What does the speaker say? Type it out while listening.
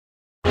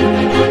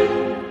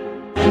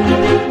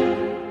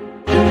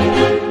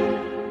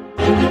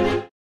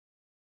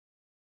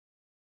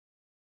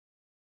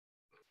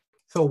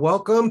So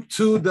welcome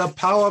to the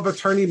Power of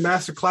Attorney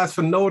Masterclass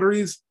for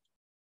Notaries,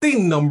 the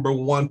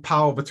 #1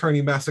 Power of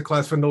Attorney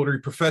Masterclass for Notary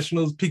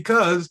Professionals,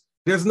 because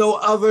there's no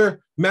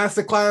other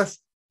masterclass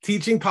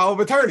teaching Power of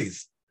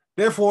Attorneys.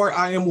 Therefore,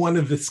 I am one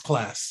of this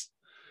class.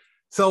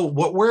 So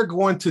what we're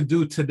going to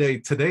do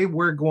today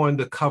we're going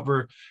to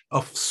cover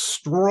a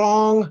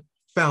strong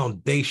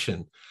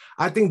foundation.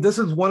 I think this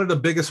is one of the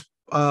biggest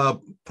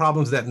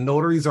problems that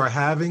notaries are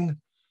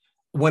having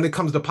when it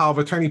comes to power of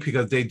attorney,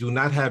 because they do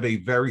not have a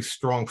very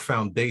strong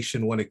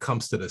foundation when it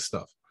comes to this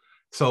stuff.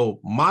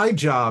 So my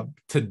job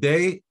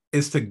today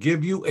is to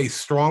give you a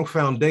strong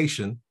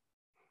foundation.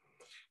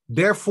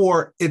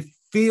 Therefore, it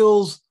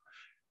feels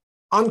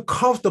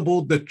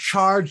uncomfortable to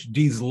charge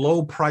these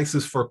low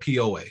prices for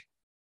POA.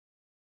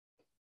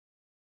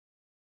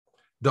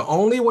 The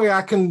only way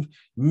I can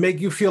make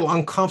you feel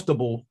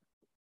uncomfortable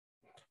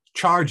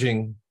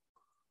charging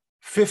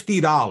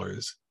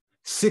 $50,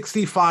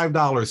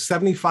 $65,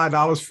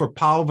 $75 for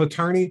power of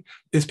attorney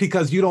is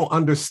because you don't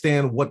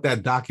understand what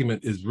that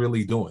document is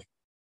really doing.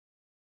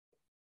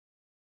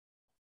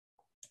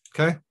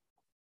 Okay,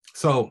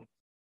 so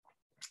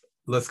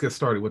let's get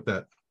started with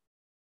that.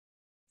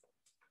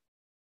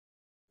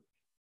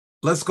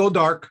 Let's go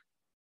dark.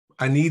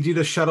 I need you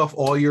to shut off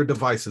all your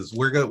devices.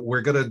 We're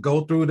gonna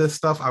go through this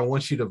stuff. I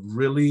want you to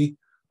really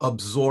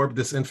absorb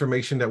this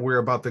information that we're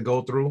about to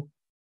go through.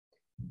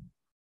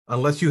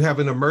 Unless you have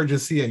an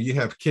emergency and you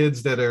have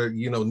kids that are,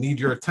 need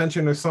your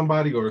attention, or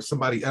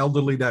somebody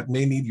elderly that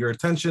may need your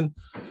attention,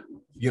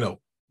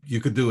 you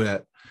could do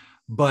that.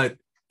 But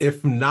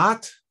if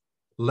not,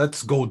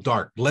 let's go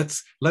dark.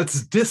 Let's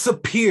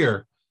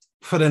disappear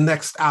for the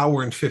next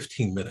hour and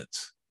 15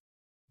 minutes.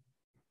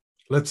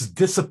 Let's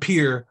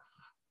disappear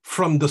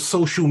from the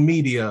social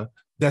media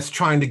that's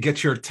trying to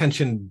get your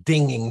attention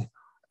dinging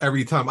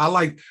every time. I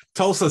like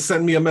Tulsa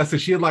sent me a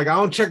message. She was like, I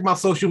don't check my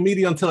social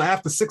media until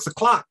after 6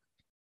 o'clock.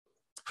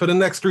 For the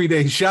next 3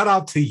 days. Shout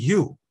out to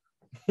you.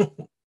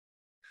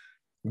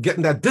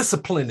 Getting that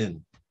discipline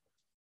in.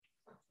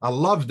 I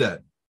love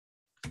that.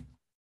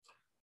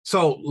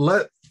 So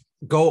let's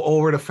go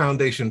over the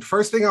foundation.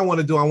 First thing I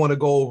want to do, I want to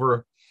go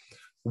over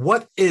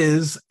what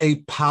is a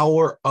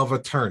power of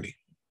attorney.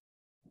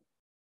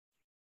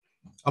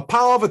 A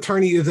power of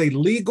attorney is a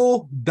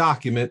legal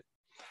document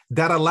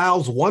that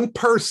allows one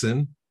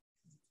person,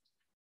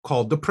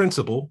 called the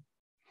principal,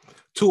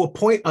 to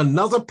appoint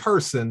another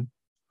person,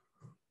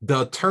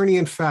 the attorney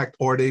in fact,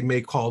 or they may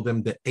call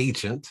them the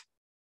agent,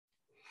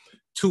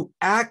 to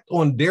act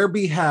on their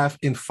behalf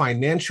in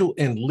financial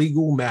and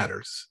legal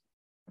matters.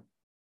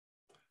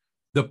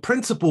 The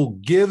principal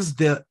gives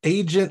the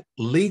agent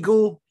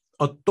legal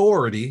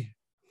authority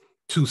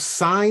to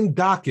sign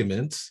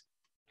documents,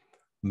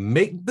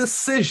 make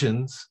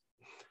decisions,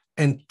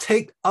 and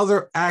take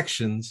other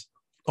actions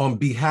on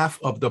behalf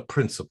of the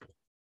principal.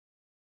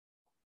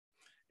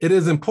 It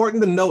is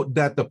important to note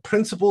that the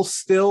principal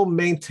still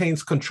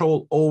maintains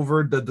control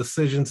over the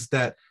decisions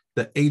that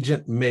the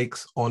agent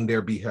makes on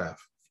their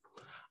behalf,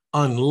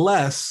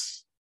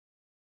 unless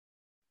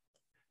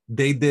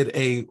they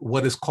did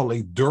what is called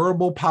a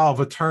durable power of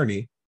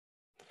attorney.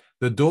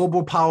 The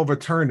durable power of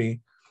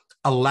attorney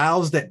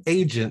allows the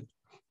agent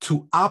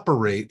to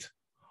operate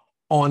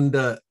on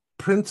the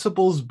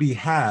principal's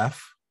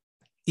behalf,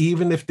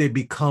 even if they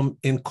become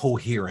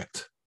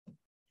incoherent.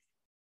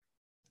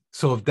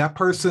 So if that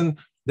person,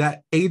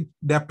 that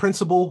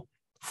principal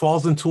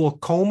falls into a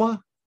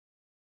coma,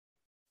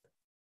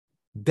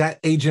 that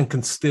agent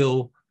can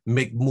still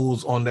make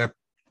moves on their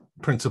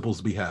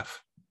principal's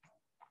behalf.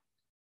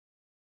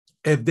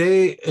 If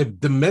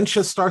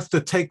dementia starts to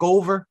take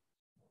over,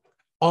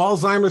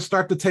 Alzheimer's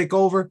start to take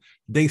over,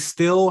 they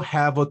still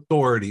have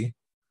authority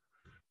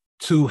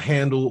to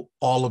handle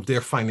all of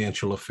their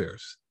financial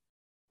affairs.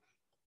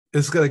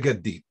 It's going to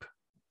get deep.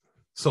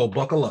 So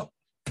buckle up.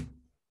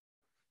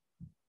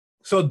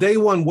 So day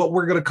one, what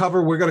we're going to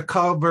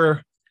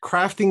cover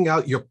crafting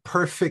out your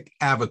perfect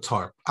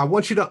avatar. I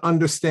want you to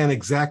understand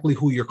exactly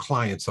who your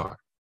clients are.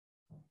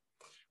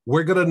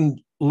 We're going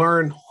to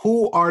learn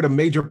who are the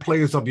major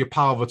players of your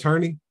power of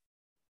attorney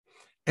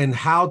and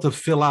how to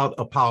fill out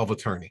a power of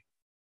attorney.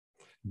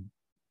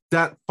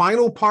 That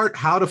final part,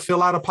 how to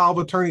fill out a power of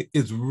attorney,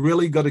 is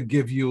really going to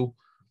give you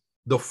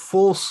the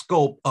full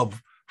scope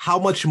of how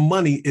much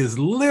money is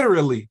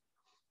literally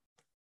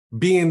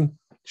being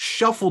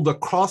shuffled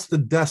across the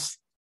desk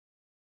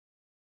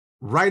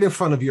right in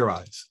front of your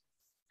eyes.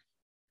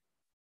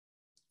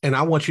 And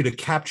I want you to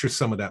capture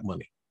some of that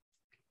money.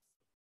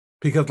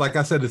 Because like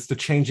I said, it's the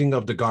changing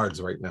of the guards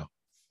right now.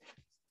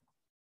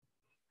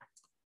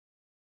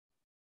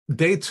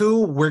 Day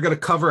two, we're going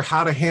to cover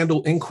how to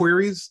handle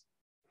inquiries,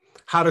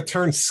 how to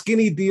turn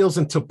skinny deals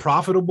into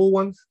profitable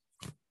ones.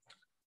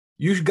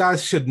 You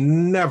guys should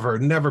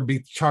never be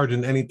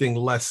charging anything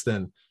less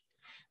than,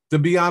 to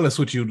be honest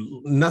with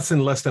you, nothing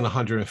less than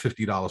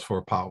 $150 for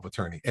a power of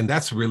attorney. And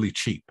that's really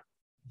cheap.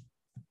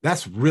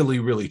 That's really,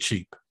 really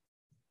cheap.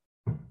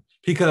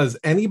 Because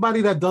anybody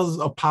that does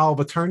a power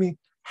of attorney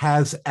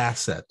has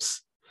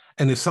assets.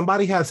 And if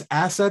somebody has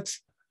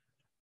assets,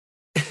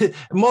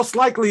 most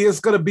likely it's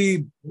going to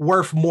be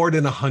worth more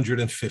than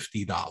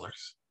 $150.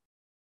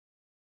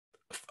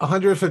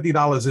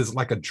 $150 is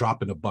like a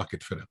drop in the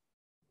bucket for them.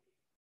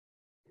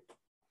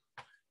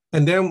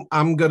 And then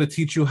I'm going to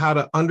teach you how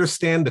to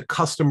understand the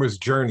customer's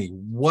journey.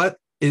 What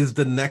is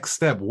the next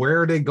step?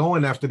 Where are they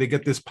going after they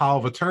get this power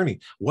of attorney?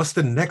 What's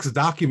the next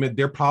document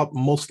they're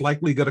most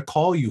likely going to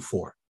call you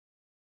for?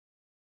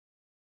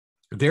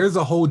 There's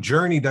a whole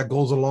journey that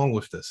goes along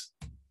with this.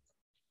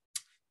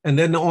 And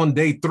then on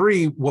day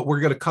 3, what we're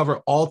going to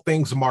cover all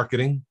things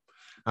marketing.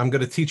 I'm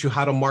going to teach you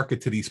how to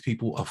market to these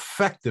people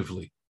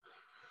effectively,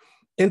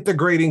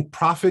 integrating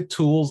profit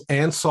tools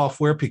and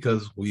software,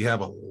 because we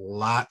have a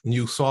lot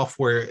new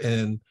software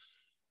and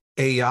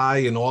AI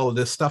and all of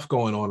this stuff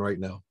going on right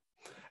now.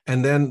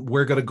 And then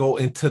we're going to go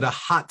into the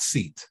hot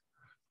seat.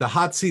 The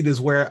hot seat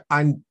is where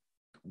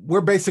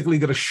we're basically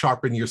going to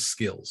sharpen your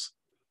skills.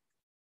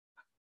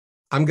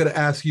 I'm going to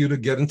ask you to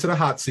get into the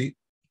hot seat,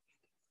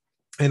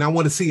 and I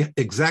want to see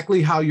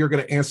exactly how you're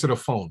going to answer the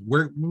phone.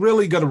 We're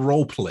really going to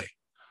role play.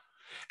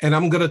 And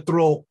I'm going to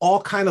throw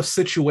all kinds of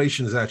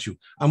situations at you.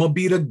 I'm going to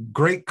be the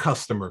great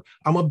customer.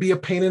 I'm going to be a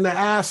pain in the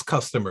ass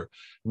customer.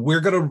 We're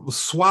going to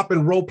swap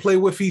and role play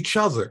with each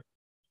other.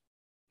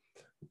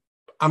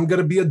 I'm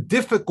going to be a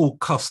difficult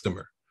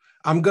customer.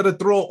 I'm going to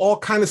throw all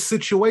kinds of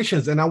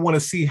situations, and I want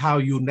to see how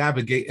you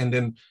navigate. And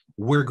then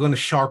we're going to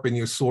sharpen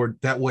your sword.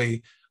 That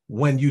way,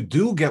 when you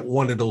do get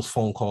one of those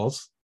phone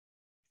calls,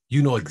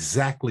 you know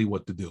exactly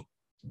what to do.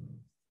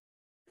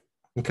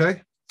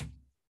 Okay?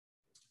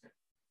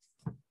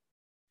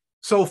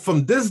 So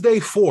from this day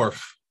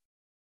forth,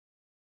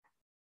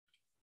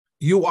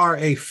 you are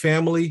a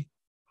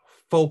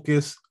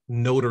family-focused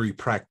notary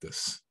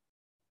practice.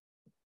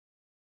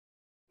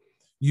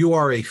 You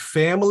are a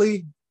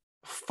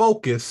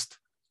family-focused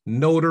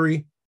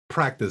notary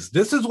practice.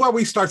 This is where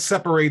we start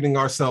separating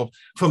ourselves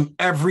from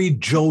every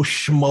Joe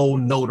Schmo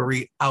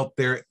notary out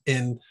there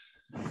in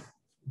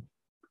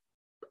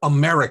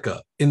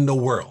America, in the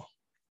world.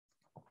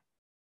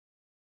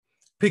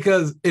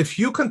 Because if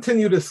you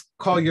continue to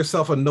call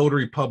yourself a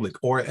notary public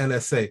or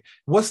NSA,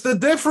 what's the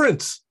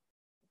difference?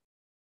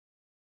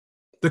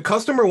 The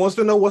customer wants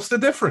to know what's the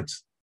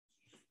difference.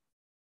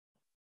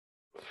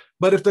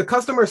 But if the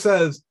customer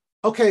says,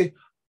 okay,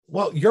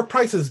 well, your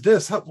price is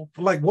this,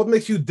 like what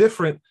makes you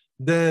different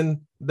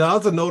than the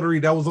other notary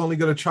that was only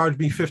going to charge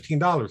me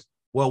 $15?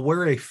 Well,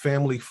 we're a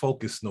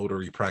family-focused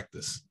notary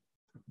practice.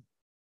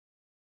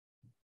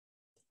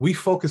 We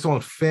focus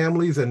on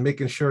families and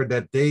making sure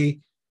that they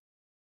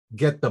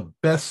get the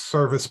best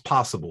service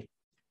possible,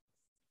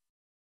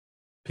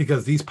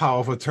 because these power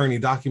of attorney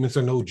documents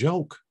are no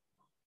joke.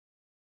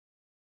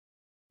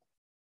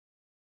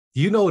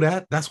 You know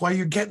that. That's why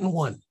you're getting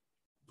one.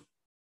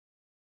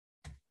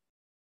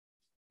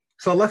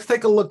 So let's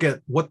take a look at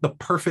what the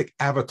perfect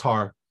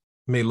avatar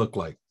may look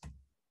like.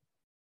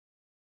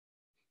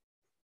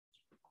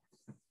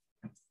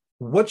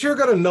 What you're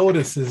going to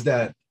notice is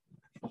that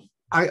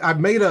I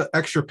made an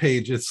extra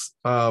page. It's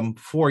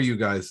for you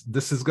guys.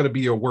 This is going to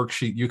be your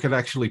worksheet. You can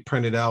actually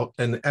print it out.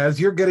 And as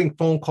you're getting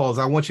phone calls,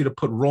 I want you to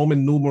put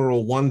Roman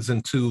numeral 1s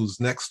and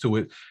 2s next to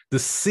it to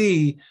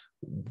see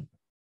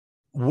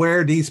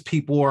where these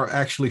people are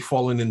actually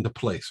falling into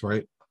place,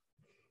 right?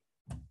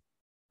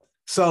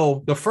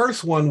 So the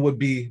first one would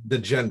be the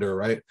gender,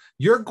 right?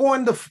 You're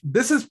going to,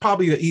 this is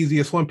probably the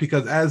easiest one,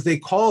 because as they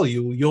call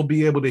you, you'll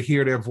be able to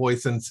hear their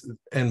voice,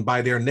 and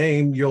by their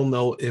name, you'll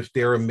know if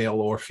they're a male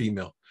or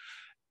female.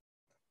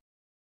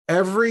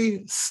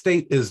 Every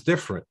state is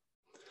different.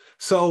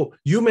 So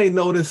you may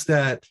notice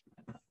that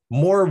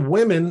more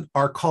women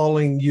are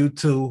calling you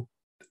to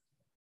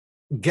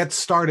get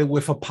started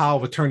with a power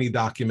of attorney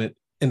document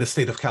in the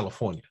state of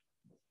California.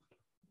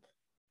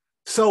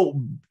 So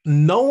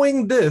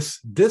knowing this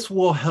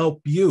will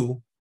help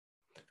you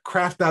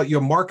craft out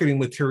your marketing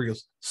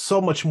materials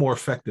so much more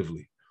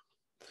effectively.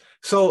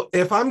 So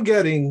if I'm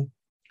getting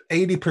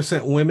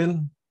 80%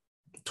 women,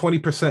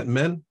 20%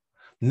 men,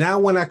 now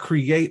when I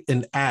create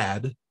an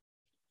ad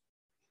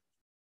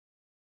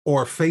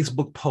or a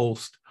Facebook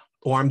post,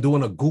 or I'm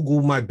doing a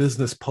Google My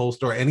Business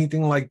post or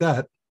anything like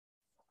that,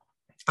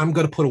 I'm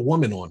going to put a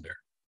woman on there.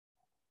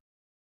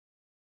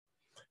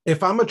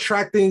 If I'm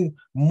attracting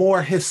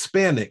more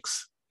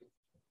Hispanics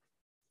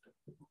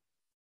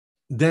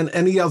than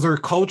any other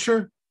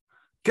culture,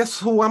 guess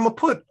who I'm going to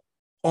put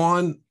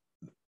on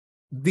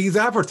these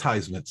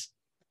advertisements?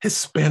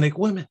 Hispanic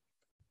women.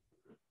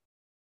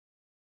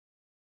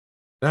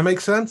 That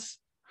makes sense?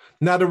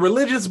 Now, the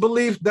religious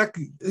belief that,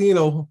 you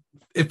know,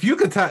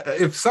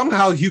 if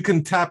somehow you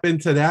can tap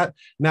into that.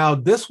 Now,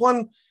 this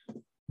one,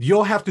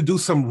 you'll have to do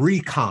some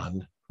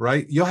recon,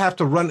 right? You'll have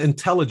to run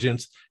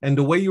intelligence. And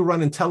the way you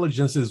run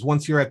intelligence is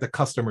once you're at the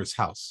customer's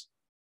house.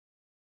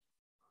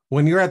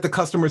 When you're at the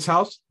customer's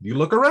house, you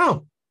look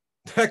around.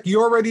 Heck,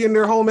 you're already in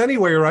their home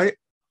anyway, right?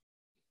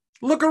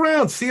 Look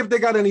around, see if they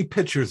got any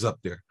pictures up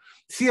there.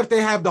 See if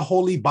they have the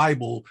Holy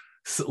Bible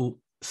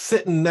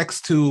sitting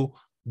next to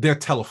their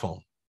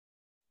telephone.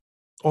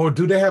 Or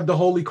do they have the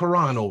Holy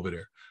Quran over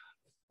there?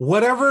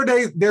 Whatever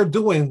they're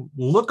doing,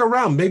 look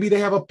around. Maybe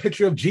they have a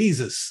picture of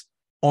Jesus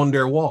on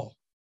their wall.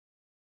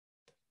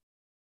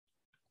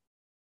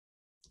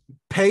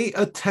 Pay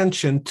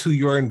attention to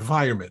your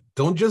environment.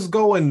 Don't just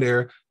go in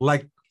there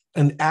like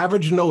an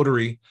average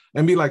notary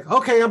and be like,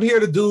 okay, I'm here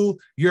to do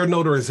your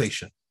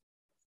notarization.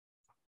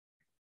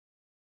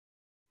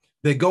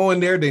 They go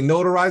in there, they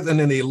notarize, and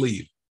then they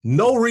leave.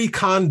 No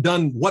recon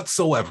done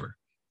whatsoever.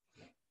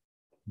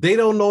 They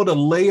don't know the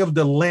lay of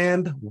the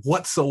land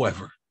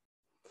whatsoever.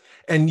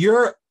 And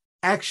you're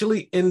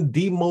actually in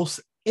the most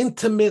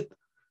intimate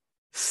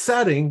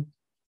setting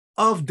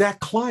of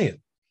that client.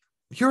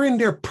 You're in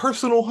their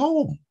personal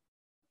home.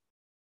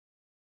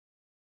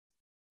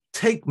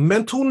 Take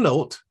mental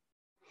note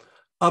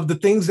of the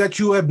things that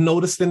you have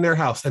noticed in their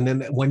house. And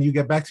then when you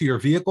get back to your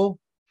vehicle,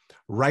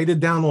 write it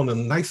down on a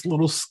nice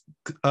little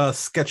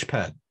sketch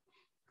pad,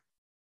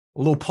 a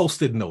little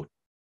Post-it note.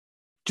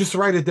 Just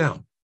write it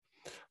down.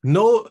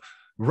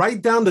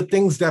 Write down the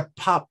things that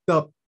popped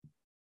up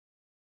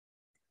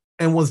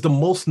and was the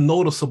most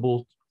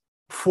noticeable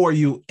for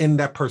you in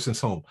that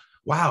person's home.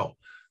 Wow.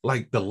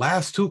 Like the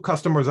last 2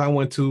 customers I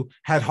went to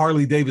had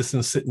Harley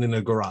Davidson sitting in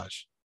their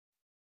garage.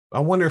 I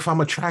wonder if I'm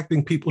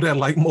attracting people that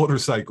like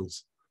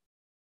motorcycles.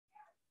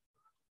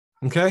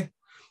 Okay.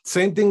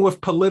 Same thing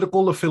with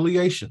political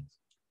affiliations.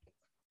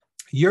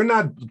 You're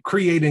not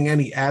creating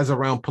any ads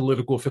around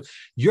political.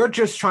 You're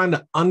just trying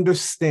to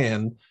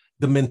understand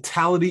the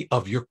mentality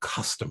of your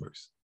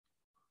customers.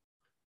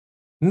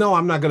 No,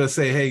 I'm not going to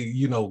say, hey,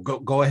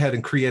 go ahead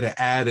and create an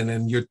ad and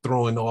then you're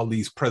throwing all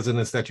these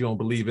presidents that you don't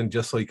believe in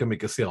just so you can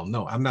make a sale.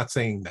 No, I'm not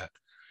saying that.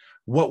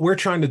 What we're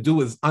trying to do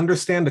is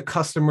understand the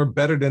customer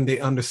better than they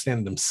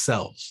understand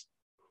themselves.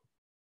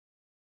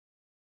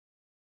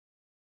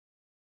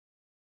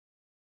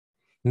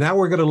 Now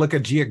we're going to look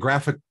at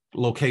geographic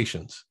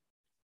locations.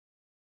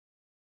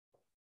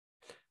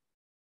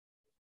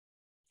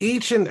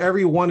 Each and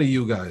every one of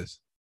you guys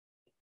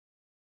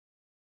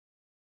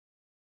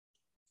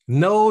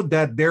know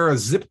that there are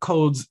zip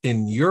codes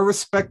in your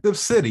respective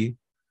city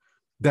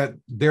that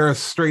there are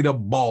straight up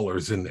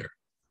ballers in there.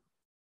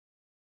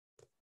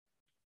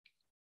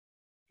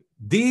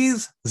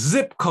 These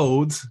zip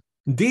codes,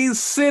 these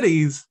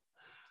cities,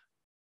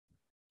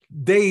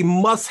 they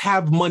must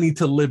have money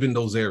to live in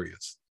those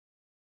areas.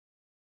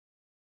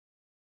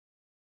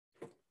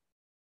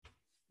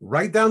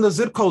 Write down the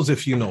zip codes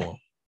if you know them.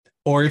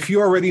 Or if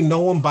you already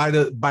know them by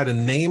the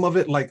name of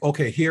it, like,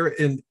 okay, here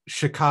in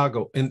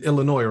Chicago, in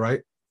Illinois,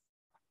 right?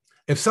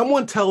 If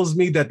someone tells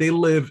me that they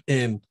live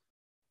in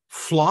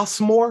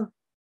Flossmoor,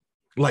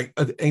 like,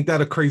 ain't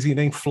that a crazy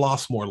name?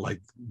 Flossmoor,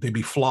 like they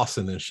be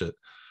flossing and shit.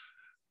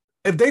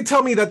 If they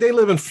tell me that they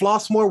live in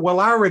Flossmoor, well,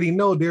 I already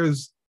know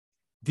these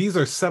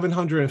are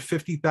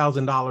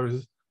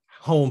 $750,000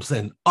 homes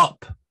and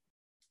up.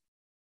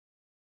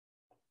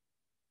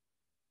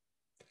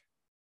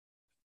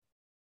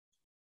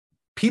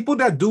 People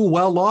that do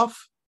well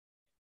off,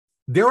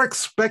 they're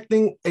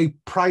expecting they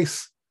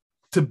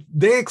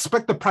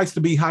expect the price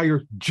to be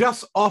higher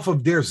just off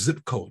of their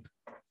zip code.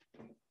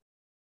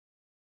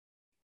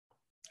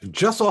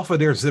 Just off of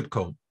their zip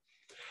code.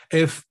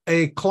 If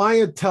a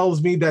client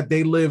tells me that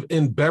they live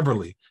in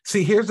Beverly,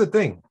 see, here's the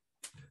thing.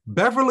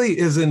 Beverly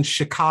is in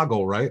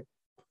Chicago, right?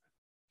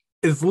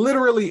 It's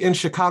literally in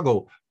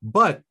Chicago,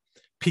 but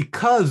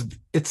because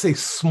it's a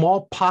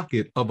small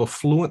pocket of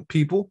affluent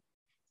people,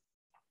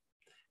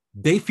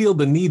 they feel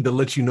the need to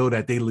let you know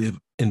that they live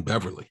in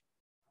Beverly.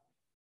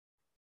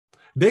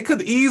 They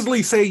could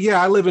easily say,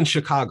 yeah, I live in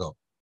Chicago.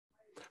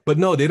 But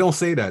no, they don't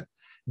say that.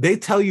 They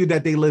tell you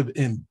that they live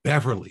in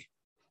Beverly.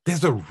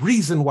 There's a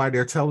reason why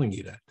they're telling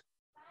you that.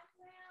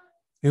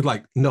 You're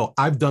like, no,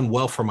 I've done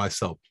well for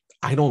myself.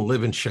 I don't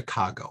live in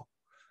Chicago.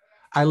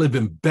 I live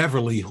in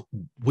Beverly,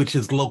 which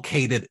is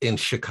located in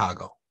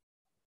Chicago.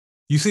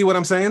 You see what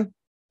I'm saying?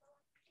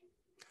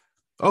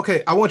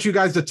 Okay, I want you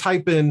guys to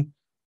type in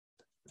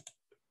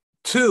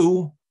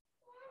 2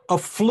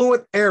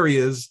 affluent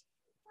areas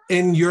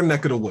in your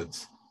neck of the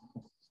woods.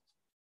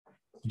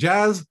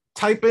 Jazz,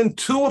 type in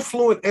 2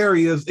 affluent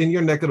areas in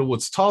your neck of the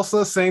woods.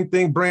 Tulsa, same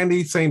thing.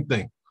 Brandy, same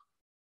thing.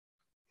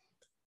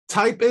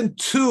 Type in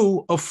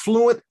 2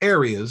 affluent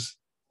areas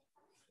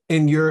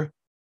in your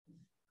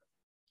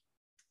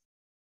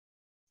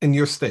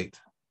state.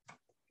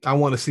 I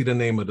want to see the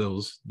name of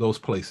those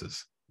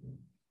places.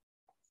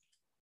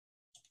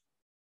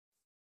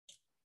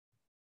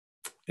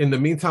 In the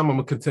meantime, I'm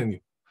going to continue.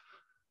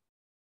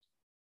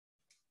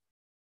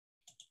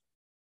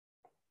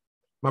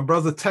 My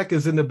brother Tech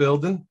is in the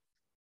building.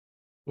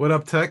 What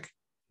up, Tech?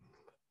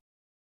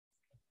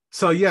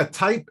 So yeah,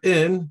 type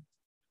in.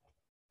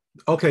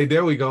 Okay,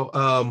 there we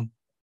go.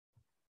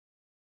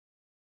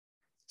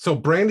 So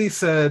Brandy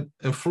said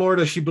in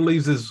Florida, she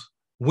believes is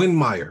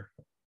Windermeyer,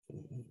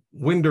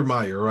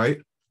 right?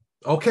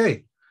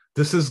 Okay,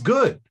 this is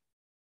good.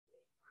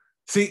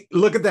 See,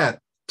 look at that.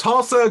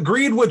 Tulsa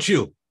agreed with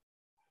you.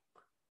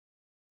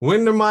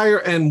 Windermeyer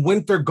and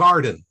Winter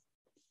Garden.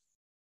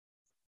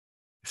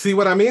 See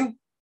what I mean?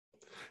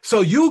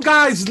 So you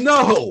guys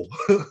know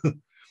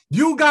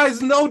You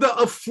guys know the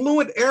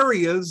affluent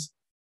areas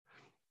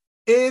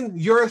in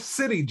your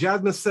city.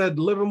 Jasmine said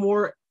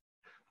Livermore,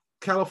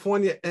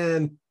 California,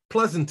 and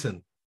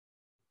Pleasanton.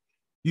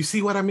 You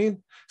see what I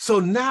mean? So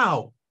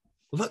now,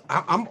 look,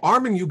 I'm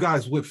arming you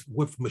guys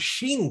with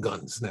machine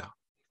guns now,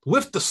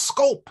 with the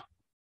scope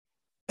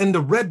and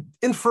the red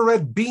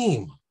infrared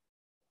beam.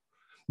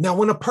 Now,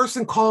 when a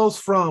person calls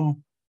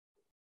from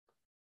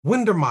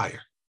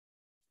Windermere,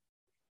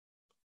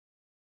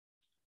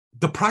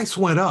 the price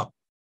went up.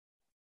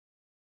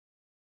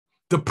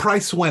 The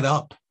price went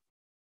up.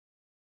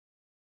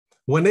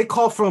 When they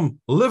call from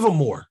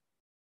Livermore,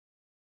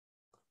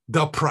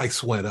 the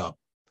price went up.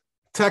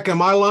 Tech,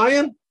 am I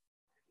lying?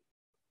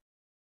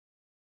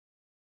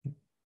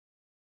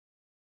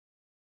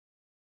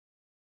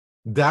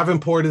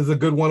 Davenport is a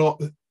good one.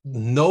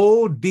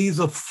 Know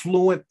these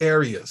affluent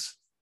areas.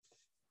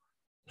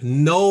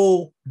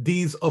 Know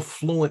these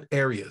affluent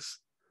areas.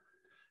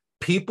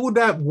 People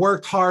that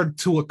worked hard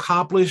to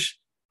accomplish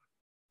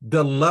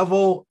the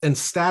level and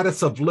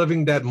status of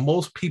living that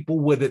most people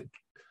would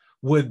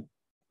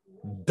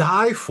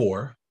die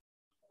for,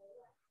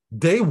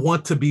 they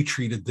want to be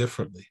treated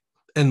differently.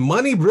 And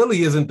money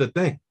really isn't the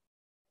thing.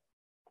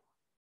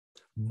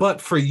 But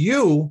for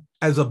you,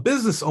 as a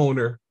business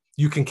owner,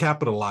 you can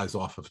capitalize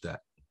off of that.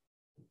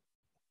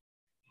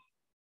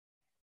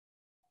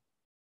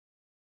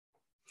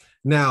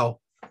 Now,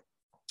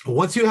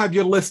 once you have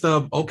your list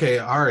of, okay,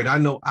 all right, I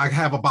know I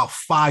have about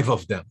 5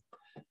 of them.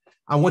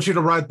 I want you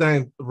to write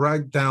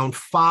down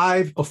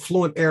 5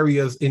 affluent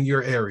areas in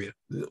your area.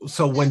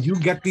 So when you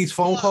get these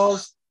phone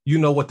calls, you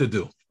know what to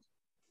do.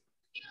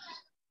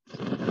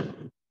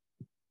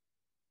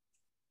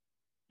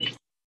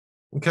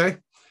 Okay.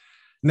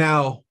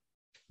 Now,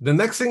 the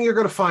next thing you're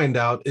going to find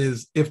out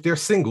is if they're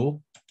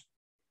single,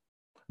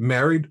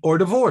 married, or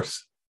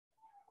divorced.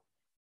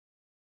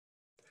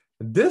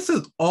 This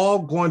is all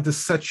going to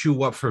set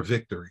you up for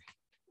victory.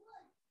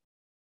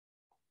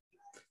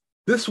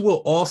 This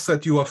will all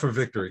set you up for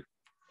victory.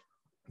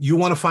 You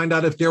want to find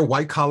out if they're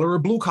white collar or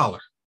blue collar.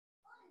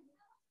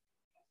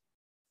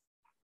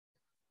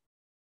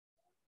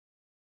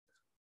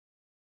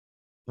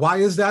 Why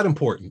is that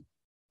important?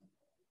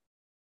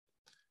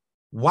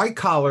 White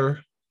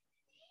collar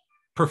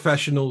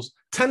professionals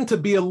tend to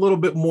be a little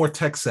bit more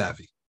tech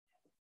savvy.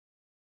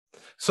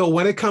 So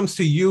when it comes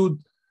to you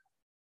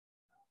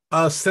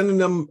sending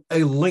them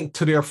a link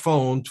to their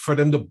phone for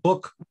them to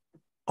book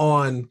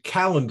on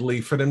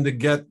Calendly for them to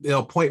get the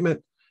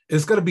appointment,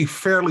 it's going to be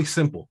fairly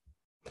simple.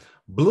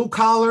 Blue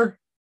collar,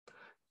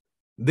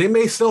 they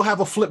may still have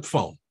a flip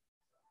phone.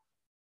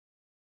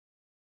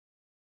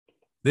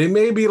 They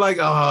may be like,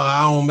 oh,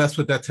 I don't mess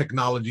with that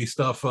technology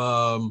stuff.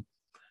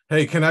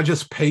 Hey, can I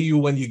just pay you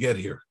when you get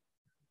here?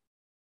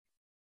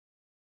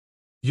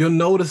 You'll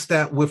notice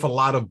that with a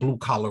lot of blue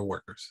collar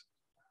workers.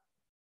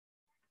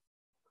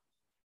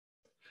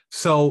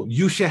 So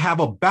you should have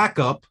a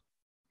backup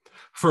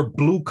for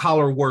blue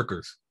collar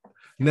workers.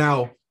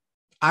 Now,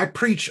 I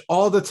preach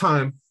all the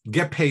time,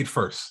 get paid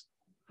first.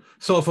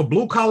 So if a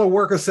blue collar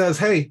worker says,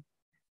 hey,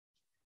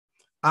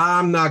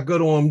 I'm not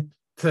good on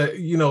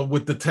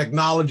with the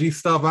technology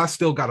stuff, I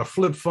still got a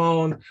flip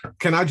phone.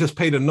 Can I just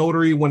pay the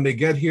notary when they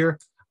get here?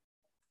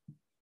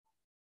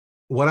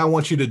 What I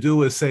want you to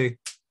do is say,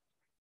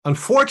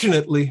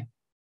 unfortunately,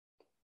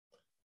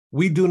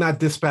 we do not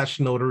dispatch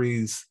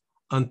notaries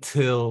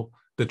until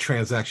the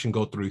transaction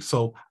go through.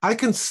 So I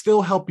can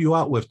still help you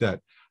out with that.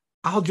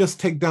 I'll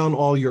just take down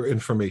all your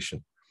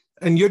information.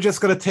 And you're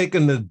just going to take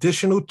an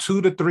additional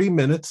 2 to 3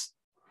 minutes.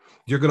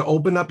 You're going to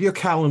open up your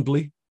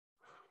Calendly.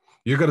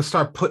 You're going to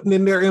start putting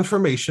in their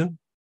information.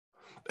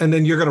 And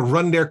then you're going to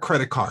run their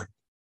credit card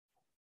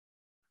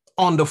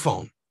on the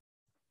phone.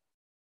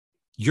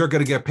 You're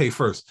going to get paid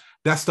first.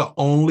 That's the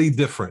only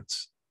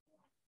difference.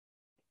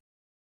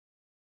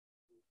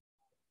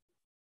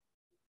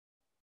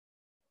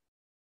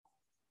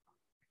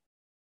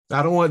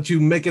 I don't want you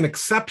making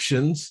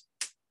exceptions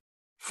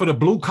for the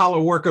blue collar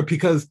worker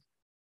because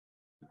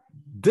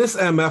this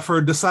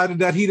MFer decided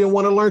that he didn't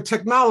want to learn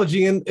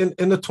technology in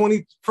the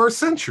 21st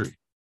century.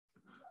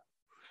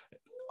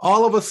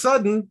 All of a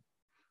sudden,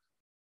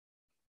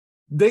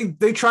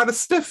 they try to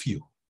stiff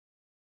you.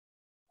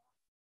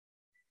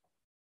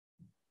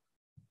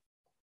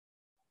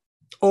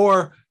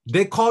 Or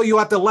they call you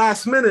at the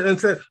last minute and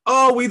say,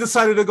 oh, we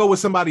decided to go with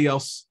somebody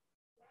else.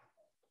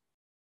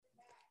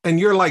 And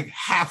you're like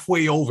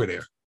halfway over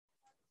there.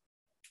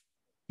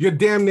 You're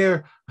damn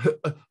near,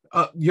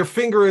 your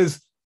finger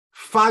is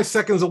 5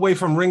 seconds away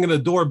from ringing the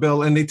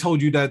doorbell and they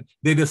told you that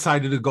they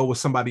decided to go with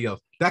somebody else.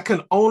 That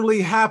can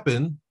only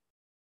happen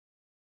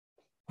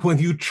when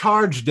you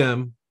charge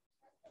them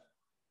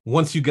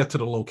once you get to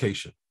the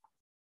location.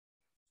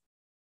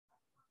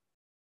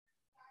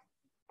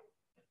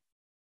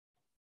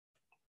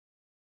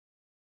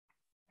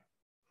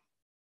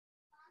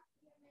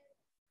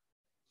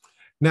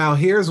 Now,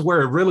 here's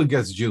where it really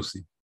gets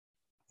juicy.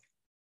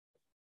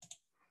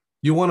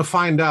 You want to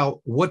find out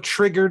what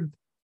triggered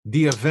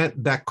the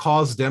event that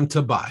caused them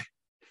to buy.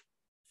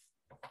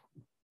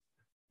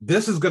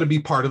 This is going to be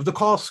part of the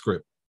call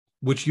script,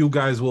 which you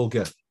guys will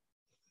get.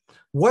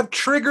 What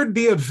triggered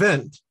the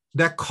event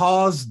that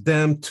caused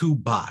them to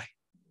buy?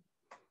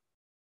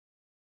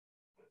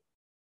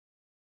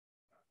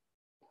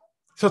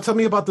 So tell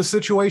me about the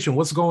situation.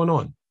 What's going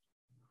on?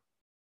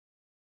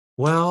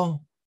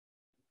 Well,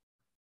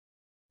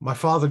 my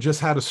father just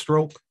had a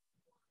stroke.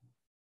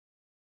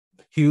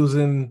 He was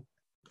in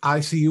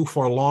ICU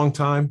for a long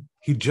time.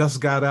 He just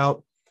got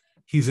out.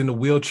 He's in a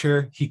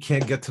wheelchair. He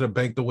can't get to the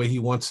bank the way he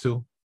wants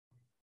to.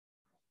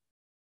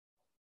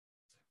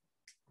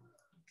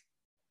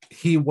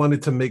 He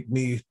wanted to make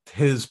me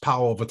his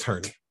power of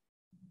attorney.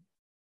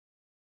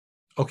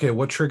 Okay,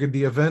 what triggered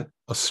the event?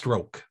 A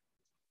stroke.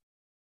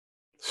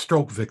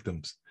 Stroke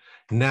victims.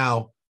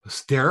 Now,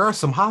 there are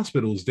some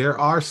hospitals, there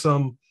are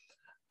some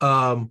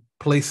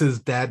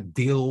places that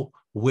deal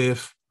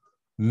with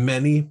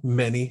many,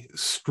 many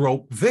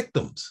stroke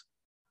victims.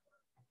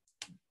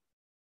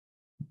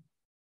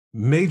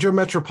 Major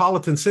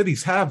metropolitan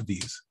cities have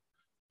these.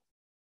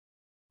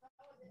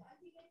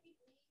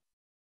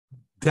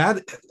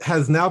 That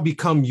has now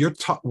become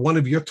one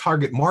of your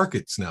target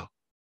markets now.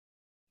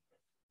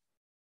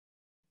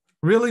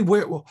 Really?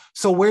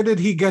 Where did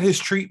he get his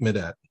treatment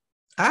at?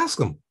 Ask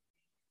him.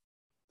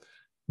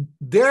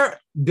 They're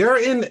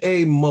in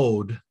a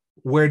mode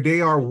where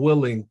they are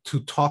willing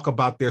to talk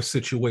about their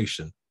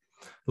situation.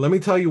 Let me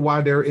tell you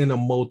why they're in a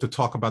mode to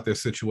talk about their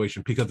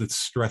situation, because it's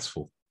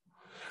stressful.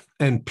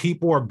 And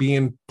people are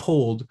being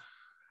pulled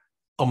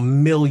a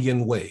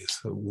million ways.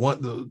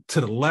 One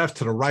to the left,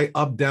 to the right,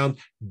 up, down.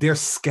 They're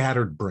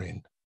scattered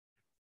brain.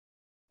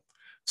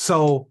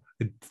 So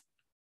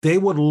they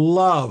would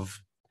love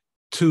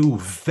to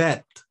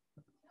vent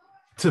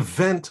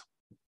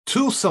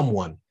to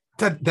someone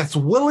that's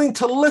willing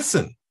to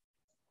listen.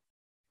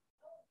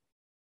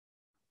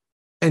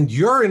 And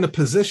you're in a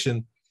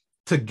position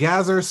to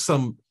gather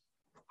some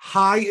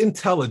high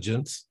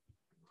intelligence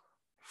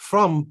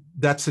from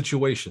that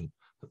situation.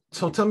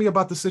 So tell me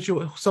about the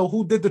situation. So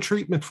who did the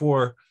treatment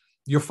for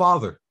your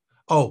father?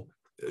 Oh,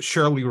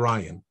 Shirley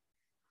Ryan.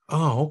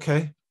 Oh,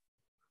 okay.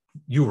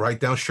 You write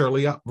down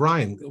Shirley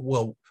Ryan.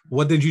 Well,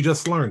 what did you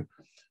just learn?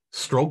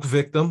 Stroke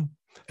victim.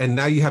 And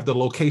now you have the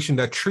location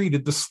that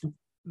treated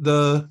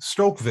the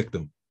stroke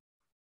victim.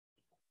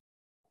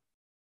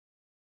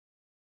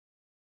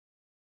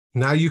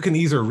 Now you can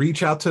either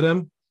reach out to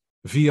them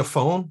via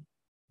phone,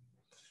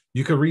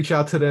 you can reach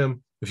out to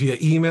them via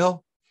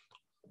email,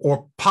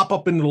 or pop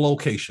up in the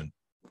location.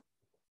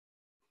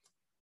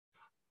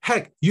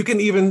 Heck, you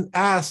can even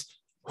ask,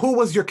 who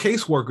was your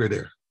caseworker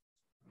there?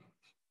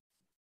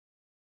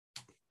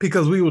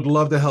 Because we would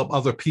love to help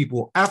other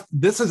people.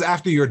 This is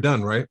after you're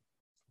done, right?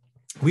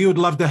 We would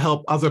love to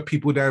help other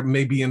people that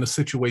may be in a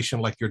situation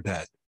like your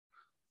dad.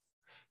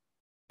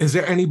 Is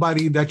there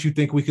anybody that you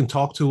think we can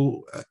talk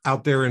to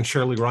out there in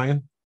Shirley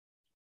Ryan?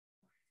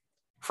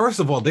 First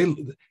of all,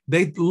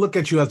 they look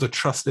at you as a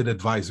trusted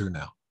advisor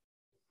now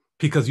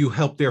because you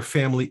helped their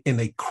family in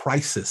a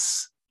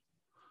crisis.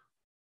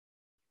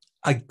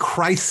 A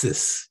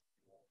crisis.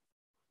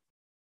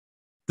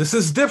 This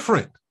is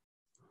different.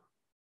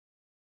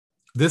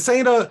 This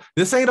ain't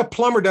a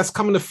plumber that's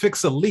coming to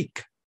fix a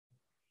leak.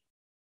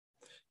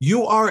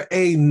 You are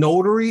a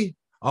notary,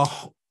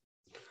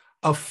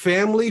 a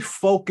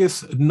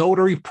family-focused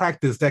notary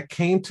practice that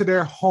came to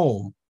their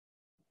home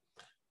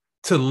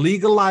to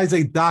legalize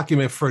a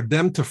document for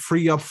them to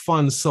free up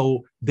funds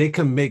so they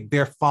can make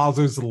their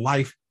father's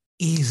life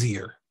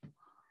easier.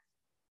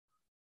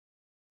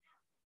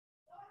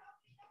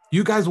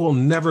 You guys will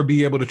never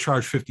be able to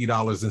charge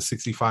 $50 and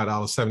 $65,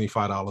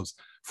 $75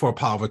 for a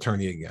power of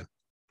attorney again.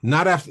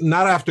 Not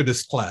after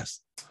this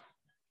class.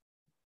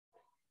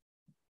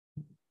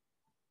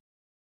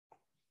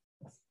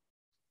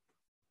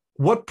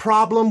 What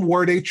problem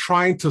were they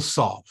trying to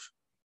solve?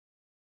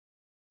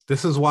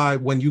 This is why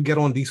when you get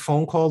on these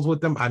phone calls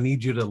with them, I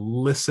need you to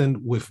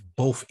listen with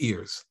both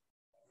ears.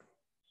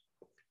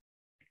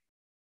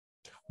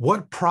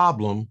 What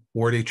problem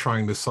were they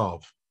trying to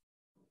solve?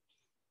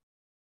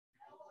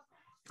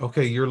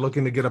 Okay, you're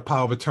looking to get a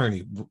power of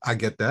attorney. I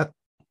get that.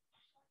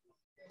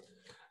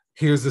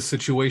 Here's the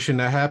situation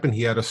that happened.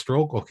 He had a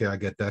stroke. Okay, I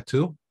get that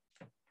too.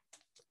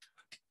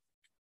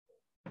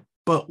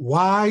 But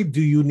why do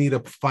you need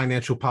a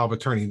financial power of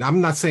attorney?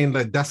 I'm not saying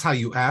that that's how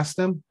you ask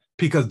them,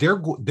 because they're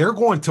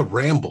going to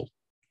ramble.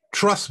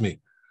 Trust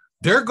me,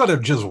 they're going to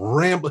just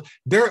ramble.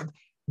 They're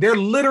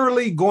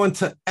literally going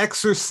to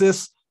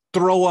exorcist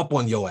throw up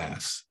on your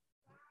ass.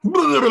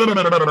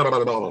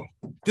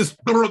 Just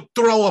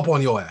throw up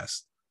on your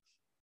ass.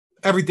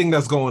 Everything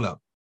that's going up.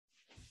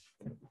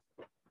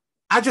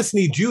 I just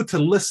need you to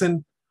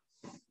listen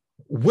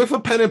with a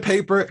pen and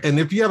paper, and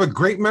if you have a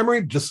great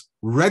memory, just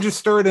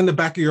register it in the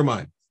back of your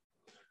mind.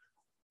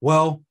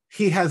 Well,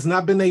 he has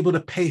not been able to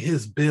pay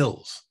his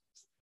bills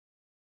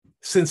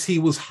since he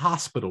was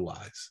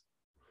hospitalized.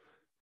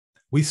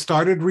 We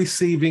started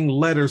receiving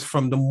letters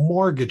from the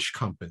mortgage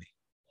company.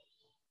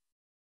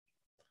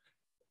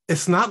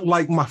 It's not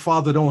like my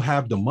father don't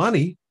have the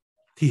money.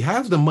 He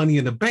has the money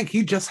in the bank.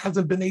 He just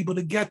hasn't been able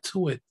to get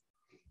to it.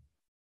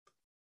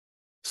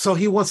 So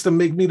he wants to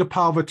make me the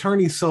power of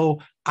attorney so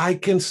I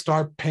can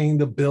start paying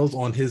the bills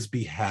on his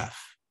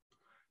behalf.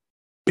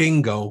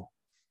 Bingo.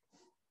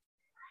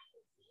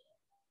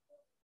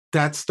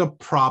 That's the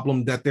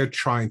problem that they're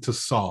trying to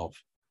solve.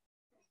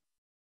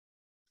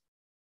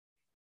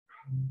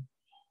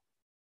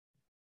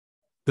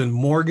 The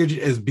mortgage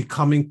is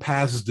becoming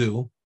past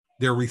due.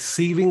 They're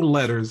receiving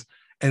letters,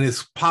 and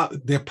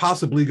they're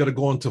possibly going to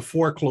go into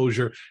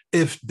foreclosure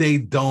if they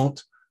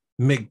don't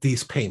make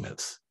these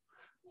payments.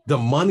 The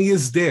money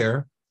is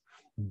there.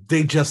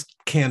 They just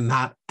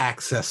cannot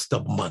access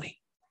the money.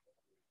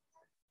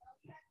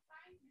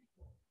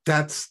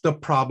 That's the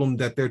problem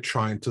that they're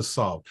trying to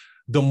solve.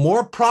 The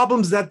more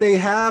problems that they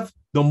have,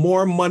 the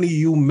more money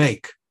you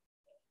make.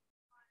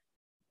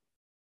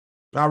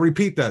 I'll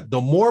repeat that. The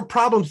more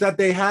problems that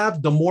they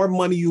have, the more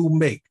money you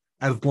make,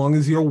 as long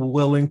as you're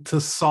willing to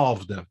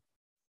solve them.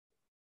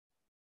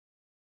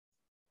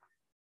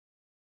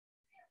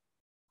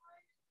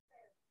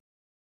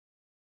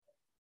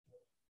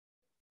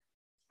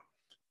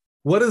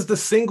 What is the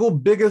single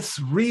biggest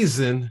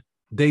reason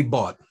they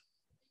bought?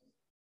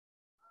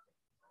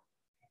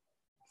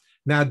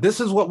 Now, this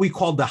is what we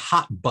call the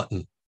hot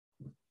button.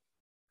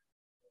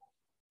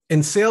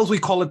 In sales, we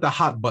call it the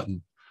hot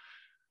button.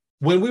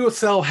 When we would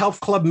sell health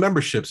club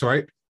memberships,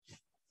 right?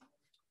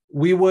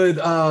 We would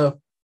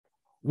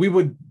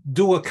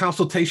do a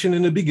consultation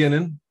in the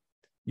beginning,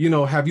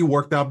 have you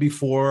worked out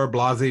before,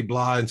 blah, blah,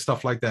 blah, and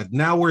stuff like that.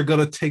 Now we're going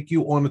to take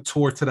you on a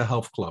tour to the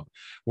health club.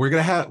 We're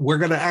going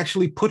to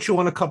actually put you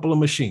on a couple of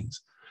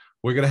machines.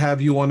 We're going to have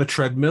you on a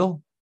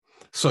treadmill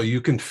so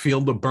you can feel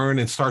the burn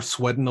and start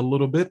sweating a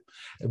little bit.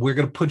 We're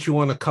going to put you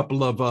on a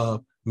couple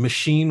of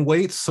machine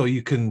weights so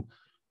you can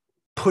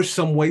push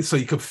some weight so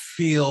you can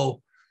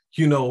feel,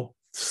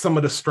 some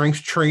of the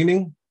strength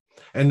training.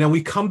 And then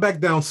we come back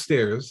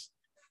downstairs.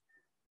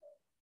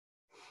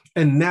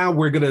 And now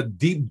we're going to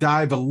deep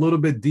dive a little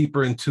bit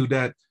deeper into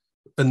that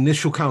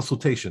initial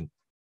consultation.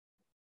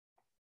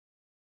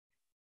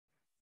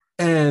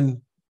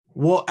 And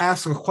we'll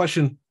ask a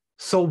question.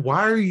 So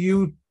why are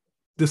you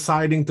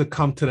deciding to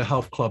come to the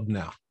health club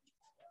now?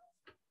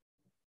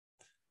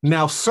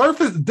 Now,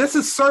 this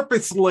is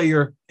surface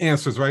layer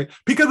answers, right?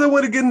 Because I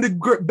want to get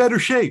into better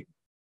shape.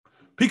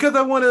 Because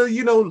I want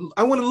to,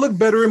 I want to look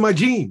better in my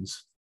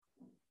jeans.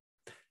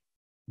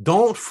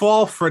 Don't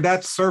fall for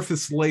that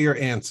surface layer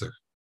answer.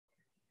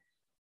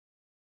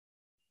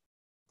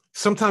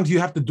 Sometimes you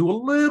have to do a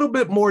little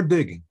bit more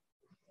digging.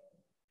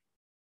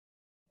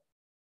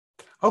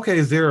 Okay,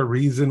 is there a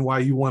reason why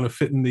you want to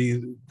fit in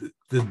these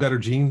better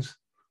jeans?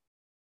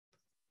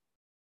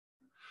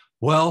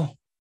 Well,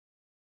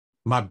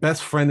 my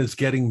best friend is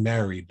getting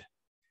married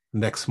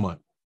next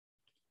month.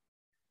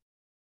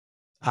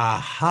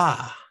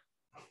 Aha.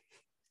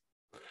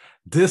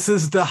 This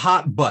is the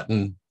hot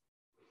button.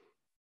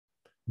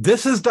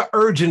 This is the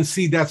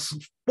urgency that's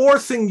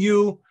forcing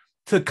you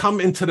to come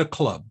into the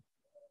club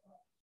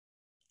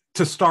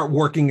to start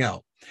working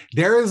out.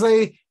 There is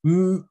a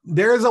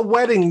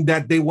wedding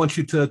that they want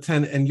you to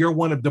attend, and you're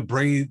one of the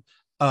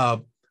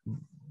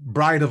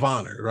bride of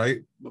honor,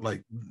 right?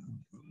 Like,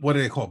 what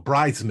do they call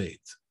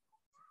bridesmaids?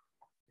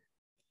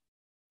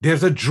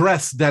 There's a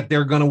dress that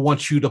they're going to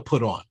want you to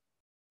put on,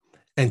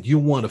 and you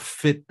want to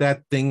fit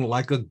that thing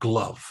like a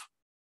glove.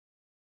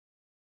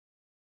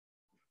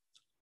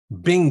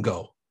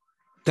 Bingo.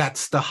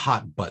 That's the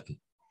hot button.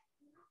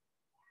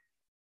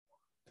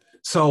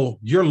 So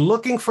you're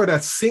looking for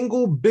that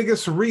single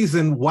biggest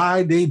reason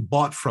why they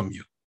bought from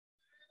you.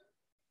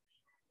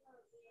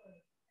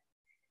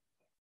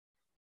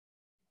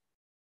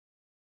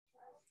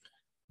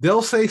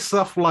 They'll say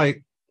stuff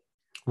like,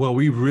 well,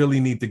 we really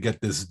need to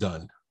get this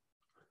done.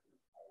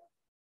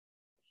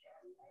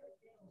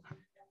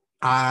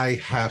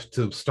 I have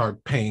to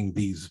start paying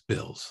these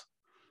bills.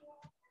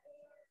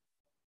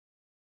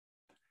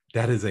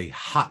 That is a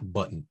hot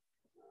button.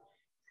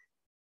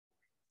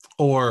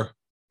 Or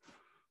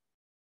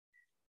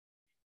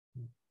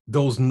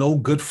those no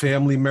good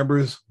family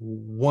members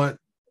want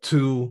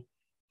to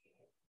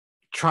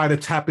try to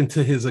tap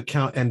into his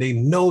account, and they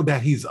know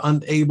that he's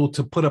unable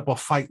to put up a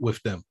fight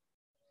with them.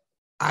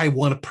 I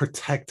want to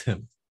protect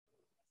him.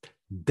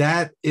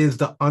 That is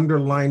the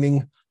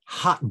underlining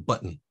hot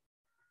button.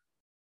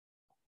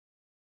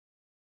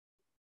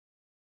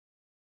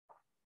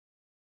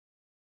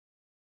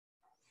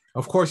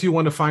 Of course, you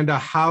want to find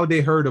out how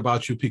they heard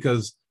about you,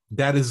 because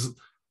that is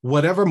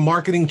whatever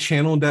marketing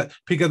channel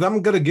because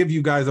I'm going to give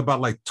you guys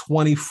about like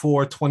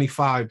 24,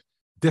 25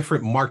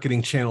 different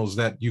marketing channels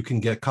that you can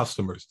get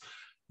customers.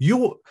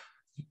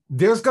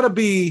 There's going to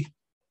be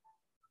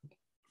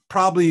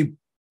probably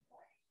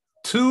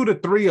 2 to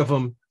 3 of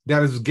them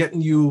that is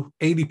getting you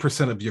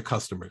 80% of your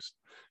customers.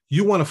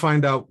 You want to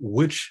find out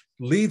which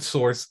lead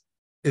source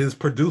is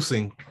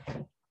producing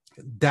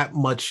that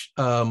much,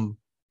 that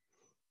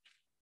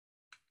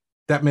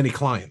many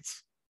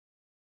clients.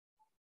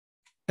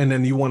 And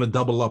then you want to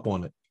double up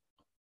on it.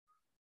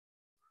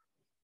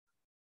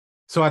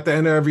 So at the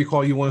end of every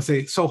call, you want to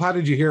say, so how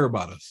did you hear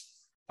about us?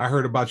 I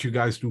heard about you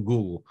guys through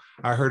Google.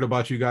 I heard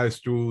about you guys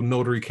through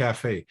Notary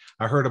Cafe.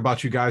 I heard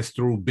about you guys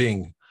through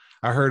Bing.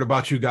 I heard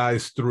about you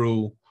guys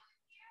through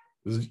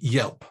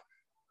Yelp.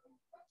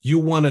 You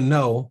want to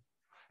know,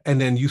 and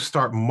then you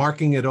start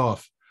marking it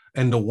off.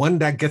 And the one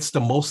that gets the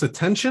most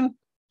attention,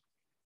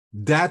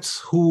 that's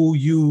who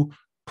you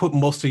put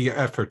most of your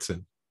efforts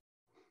in.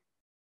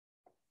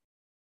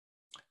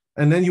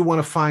 And then you want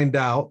to find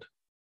out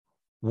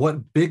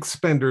what big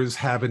spenders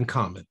have in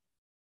common.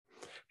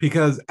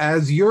 Because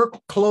as you're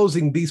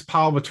closing these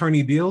power of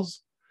attorney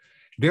deals,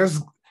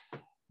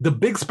 the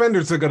big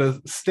spenders are going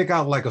to stick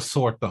out like a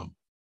sore thumb.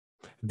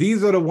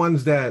 These are the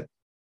ones that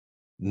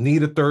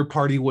need a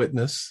third-party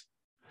witness.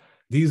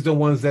 These are the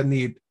ones that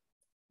need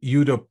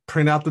you to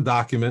print out the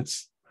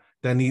documents,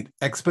 that need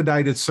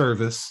expedited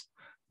service,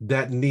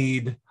 that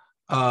need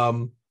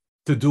to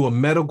do a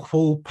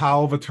medical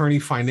power of attorney,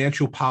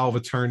 financial power of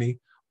attorney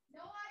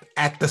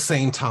at the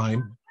same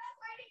time,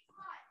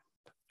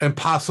 and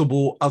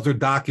possible other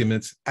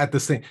documents at the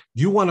same.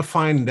 You want to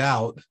find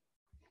out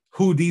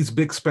who these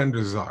big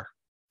spenders are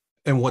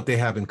and what they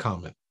have in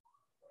common.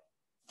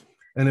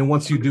 And then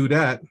once you do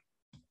that,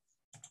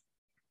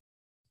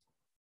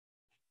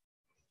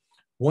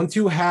 once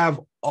you have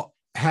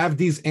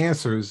these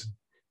answers,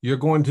 you're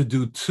going to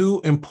do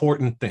two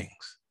important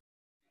things.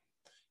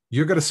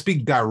 You're going to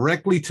speak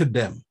directly to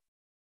them.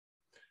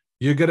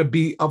 You're going to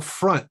be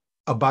upfront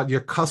about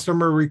your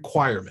customer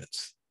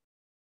requirements,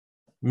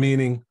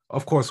 meaning,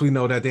 of course, we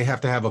know that they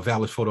have to have a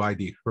valid photo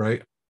ID,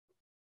 right?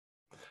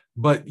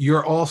 But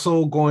you're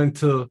also going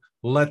to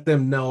let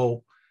them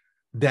know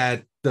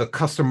that the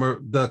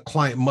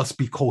client must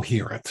be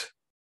coherent,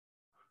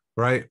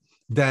 right?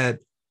 That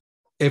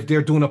if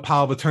they're doing a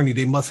power of attorney,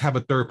 they must have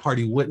a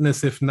third-party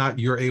witness. If not,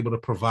 you're able to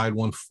provide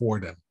one for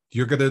them.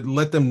 You're going to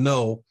let them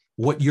know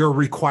what your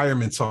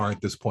requirements are at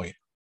this point.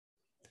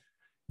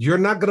 You're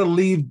not going to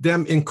leave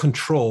them in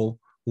control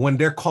when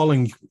they're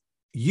calling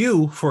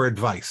you for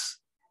advice.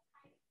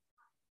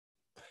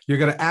 You're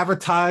going to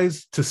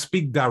advertise to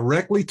speak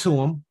directly to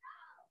them.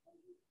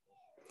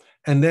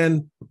 And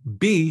then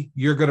B,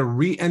 you're going to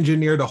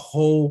re-engineer the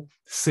whole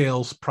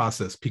sales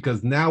process,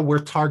 because now we're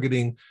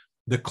targeting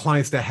the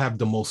clients that have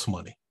the most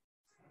money.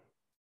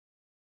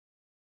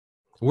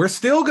 We're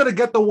still going to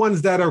get the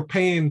ones that are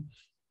paying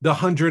the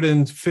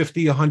 $150,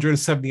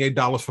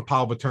 $178 for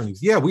power of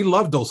attorneys. Yeah, we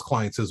love those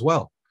clients as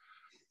well.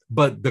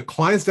 But the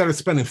clients that are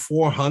spending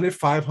 $400,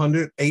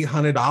 $500,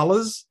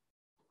 $800,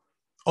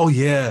 oh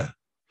yeah,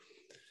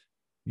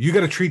 you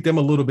got to treat them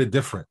a little bit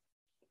different.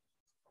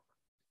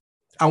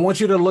 I want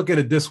you to look at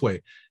it this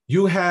way.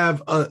 You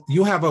have a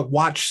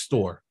watch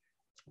store.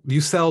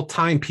 You sell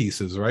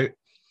timepieces, right?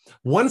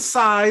 One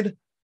side,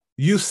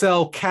 you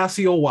sell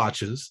Casio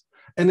watches,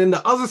 and then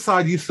the other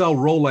side, you sell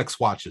Rolex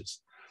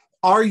watches.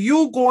 Are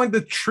you going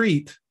to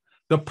treat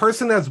the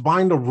person that's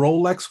buying the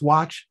Rolex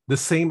watch the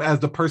same as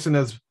the person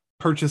that's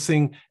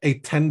purchasing a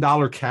 $10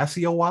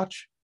 Casio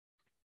watch?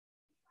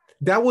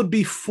 That would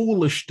be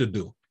foolish to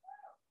do.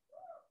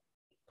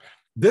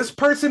 This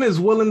person is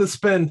willing to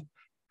spend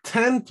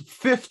 $10,000,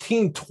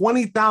 $15,000,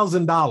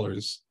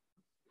 $20,000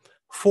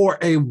 for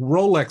a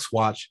Rolex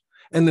watch.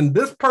 And then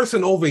this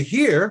person over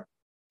here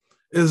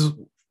is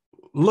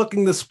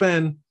looking to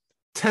spend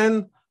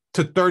 $10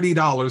 to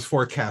 $30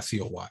 for a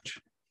Casio watch.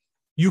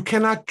 You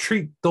cannot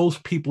treat those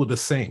people the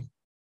same.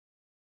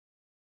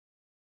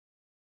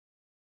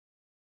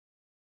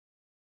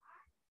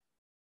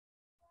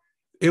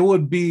 It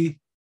would be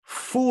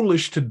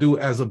foolish to do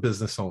as a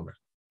business owner.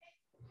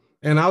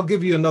 And I'll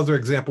give you another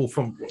example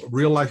from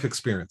real life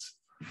experience.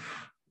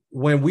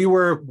 When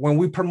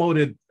we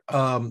promoted,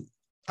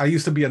 I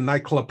used to be a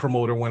nightclub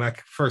promoter when I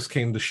first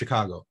came to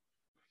Chicago.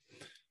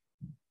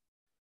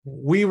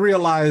 We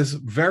realized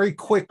very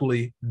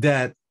quickly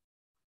that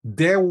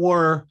there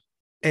was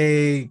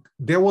a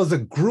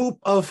group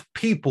of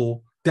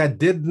people that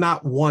did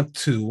not want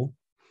to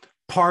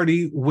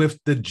party with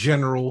the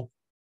general,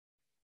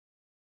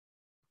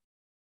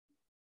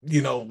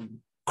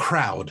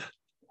 crowd.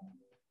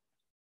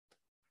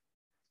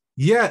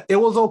 Yeah, it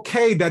was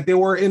okay that they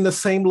were in the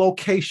same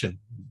location.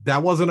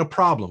 That wasn't a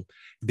problem.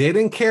 They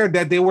didn't care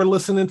that they were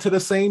listening to the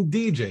same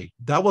DJ.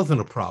 That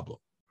wasn't a problem.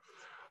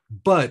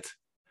 But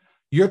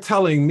you're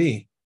telling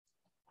me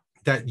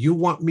that you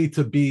want me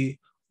to be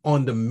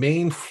on the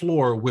main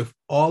floor with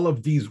all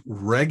of these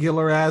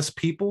regular ass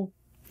people?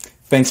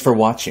 Thanks for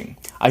watching.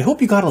 I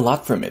hope you got a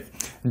lot from it.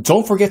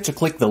 Don't forget to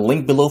click the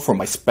link below for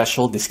my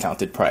special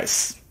discounted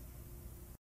price.